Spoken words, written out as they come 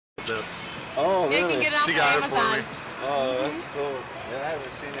this. Oh, Yeah, really? you can get it off She of got it for Amazon. me. Oh, that's cool. Yeah, I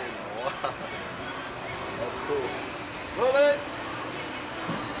haven't seen it in a while. That's cool. Roll it!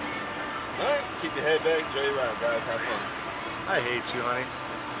 Alright, keep your head back, enjoy your ride, guys. Have fun. I hate you, honey.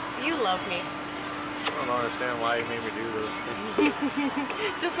 You love me. I don't understand why you made me do this.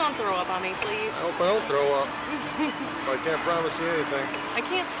 Just don't throw up on me, please. I hope I don't throw up. But I can't promise you anything. I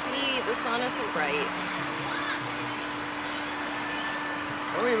can't see. The sun is so bright.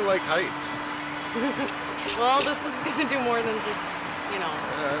 I don't even like heights. Well, this is going to do more than just, you know,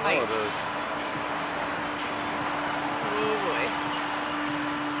 Yeah, I know it is. Oh, boy.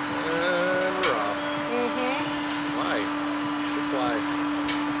 And we're off. Mm-hmm. Why? Just why?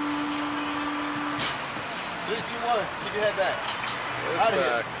 3, 2, 1. Keep your head back. It's Out of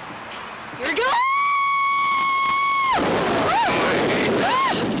back. Here we go!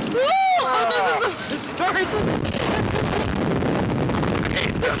 Oh, this is a start. I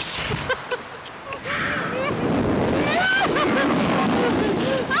hate this.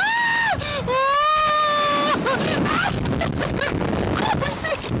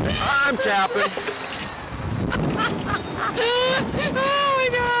 I'm tapping. Oh my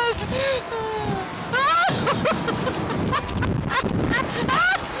god!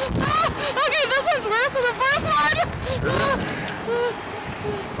 Okay, this one's worse than the first one!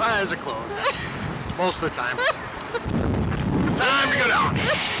 My eyes are closed. Most of the time. Time to go down.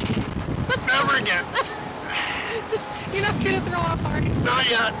 Never again. You're not gonna throw up, are you? Not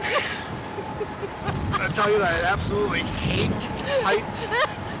yet. I tell you that I absolutely hate heights.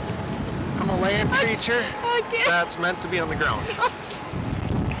 I'm a land creature Okay. that's meant to be on the ground.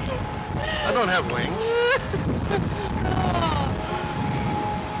 I don't have wings.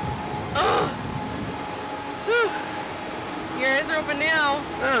 Your eyes are open now.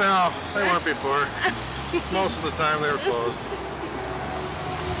 I don't know. They weren't before. Most of the time they were closed.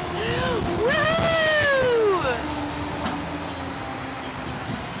 Woo!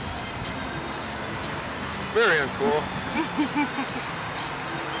 Very uncool.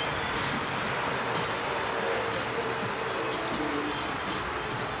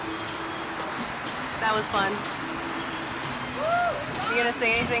 That was fun. You gonna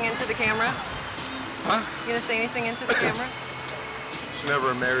say anything into the camera? Huh? You gonna say anything into the camera? Just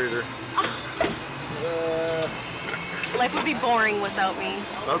never married her. Life would be boring without me.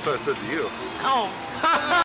 That's what I said to you. Oh.